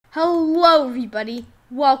Hello everybody,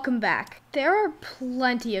 welcome back. There are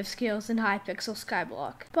plenty of skills in Hypixel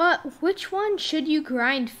Skyblock, but which one should you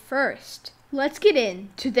grind first? Let's get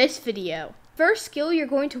into this video. First skill you're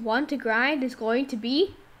going to want to grind is going to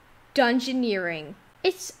be dungeoneering.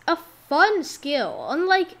 It's a fun skill,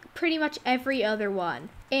 unlike pretty much every other one,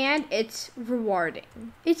 and it's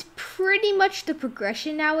rewarding. It's pretty much the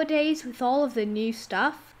progression nowadays with all of the new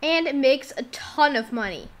stuff, and it makes a ton of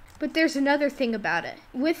money. But there's another thing about it.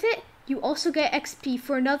 With it, you also get XP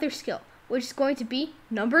for another skill, which is going to be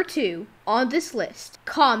number 2 on this list,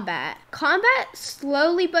 combat. Combat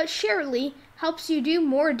slowly but surely helps you do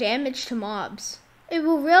more damage to mobs. It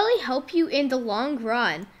will really help you in the long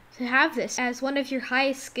run to have this as one of your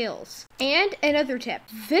highest skills. And another tip,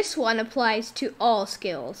 this one applies to all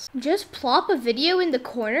skills. Just plop a video in the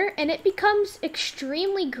corner and it becomes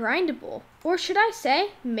extremely grindable. Or should I say,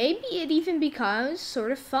 maybe it even becomes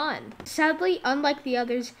sort of fun. Sadly, unlike the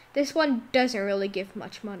others, this one doesn't really give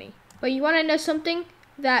much money. But you want to know something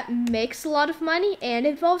that makes a lot of money and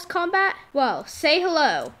involves combat? Well, say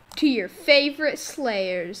hello to your favorite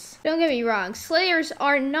slayers. Don't get me wrong, slayers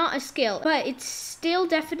are not a skill, but it's still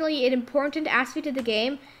definitely an important aspect of the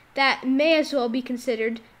game that may as well be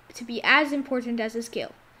considered to be as important as a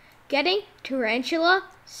skill. Getting Tarantula,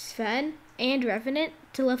 Sven, and Revenant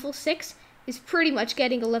to level 6 is pretty much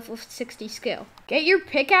getting a level 60 skill. Get your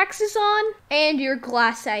pickaxes on and your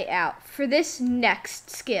glassite out for this next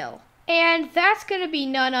skill. And that's going to be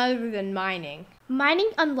none other than mining. Mining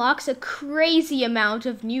unlocks a crazy amount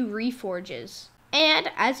of new reforges. And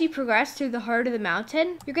as you progress through the heart of the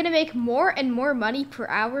mountain, you're going to make more and more money per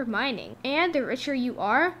hour mining. And the richer you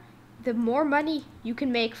are, the more money you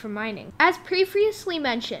can make from mining. As previously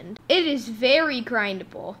mentioned, it is very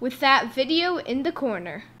grindable with that video in the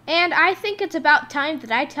corner. And I think it's about time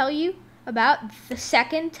that I tell you about the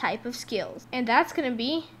second type of skills. And that's going to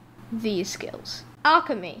be these skills.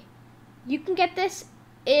 Alchemy. You can get this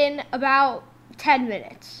in about 10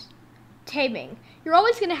 minutes. Taming. You're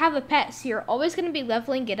always going to have a pet, so you're always going to be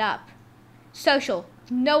leveling it up. Social.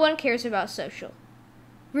 No one cares about social.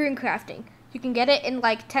 Rune crafting. You can get it in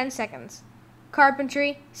like 10 seconds.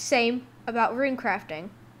 Carpentry. Same about rune crafting.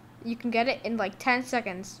 You can get it in like 10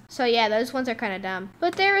 seconds. So yeah, those ones are kind of dumb.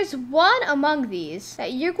 But there is one among these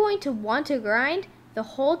that you're going to want to grind the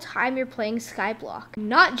whole time you're playing Skyblock.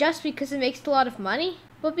 Not just because it makes a lot of money,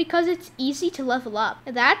 but because it's easy to level up.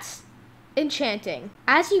 And that's enchanting.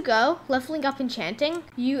 As you go, leveling up enchanting,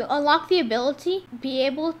 you unlock the ability to be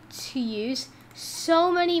able to use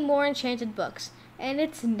so many more enchanted books. And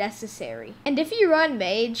it's necessary. And if you run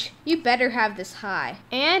mage, you better have this high.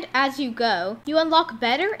 And as you go, you unlock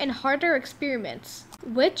better and harder experiments,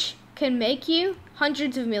 which can make you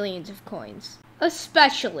hundreds of millions of coins.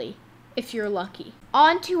 Especially if you're lucky.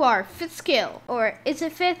 On to our 5th skill. Or is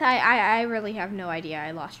it 5th? I really have no idea.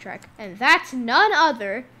 I lost track. And that's none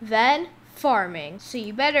other than farming. So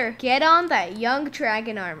you better get on that young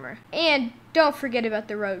dragon armor. And don't forget about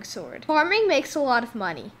the rogue sword. Farming makes a lot of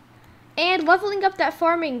money. And leveling up that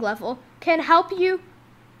farming level can help you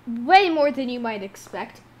way more than you might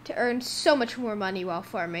expect to earn so much more money while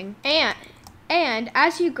farming. And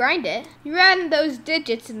as you grind it, you're adding those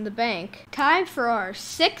digits in the bank. Time for our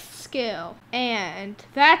 6th skill. And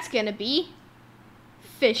that's gonna be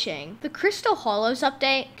fishing. The Crystal Hollows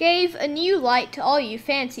update gave a new light to all you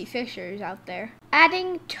fancy fishers out there,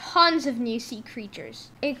 adding tons of new sea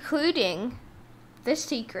creatures, including this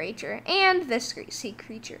sea creature and this sea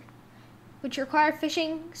creature, which require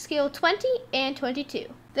fishing skill 20 and 22.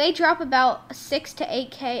 They drop about 6 to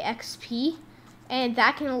 8k XP, and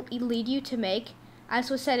that can lead you to make, as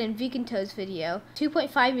was said in Veganto's video,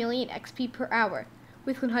 2.5 million XP per hour,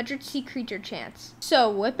 with 100 sea creature chance. So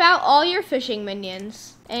whip out all your fishing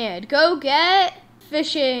minions, and go get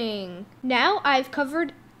fishing! Now I've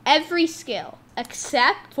covered every skill,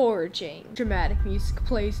 except foraging. Dramatic music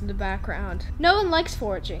plays in the background. No one likes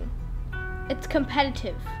foraging. It's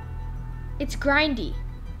competitive. It's grindy,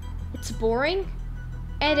 it's boring,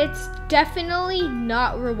 and it's definitely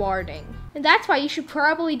not rewarding. And that's why you should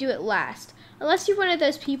probably do it last. Unless you're one of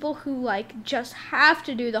those people who just have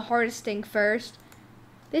to do the hardest thing first.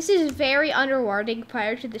 This is very unrewarding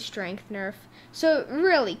prior to the strength nerf, so it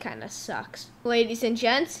really kind of sucks. Ladies and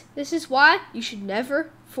gents, this is why you should never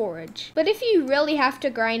forage. But if you really have to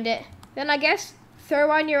grind it, then I guess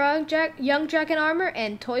throw on your own young dragon armor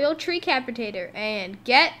and toil tree capitator and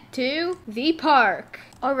get to the park.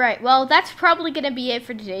 Alright, well that's probably going to be it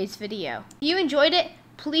for today's video. If you enjoyed it,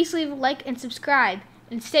 please leave a like and subscribe.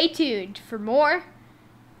 And stay tuned for more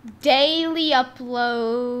daily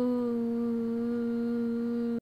uploads.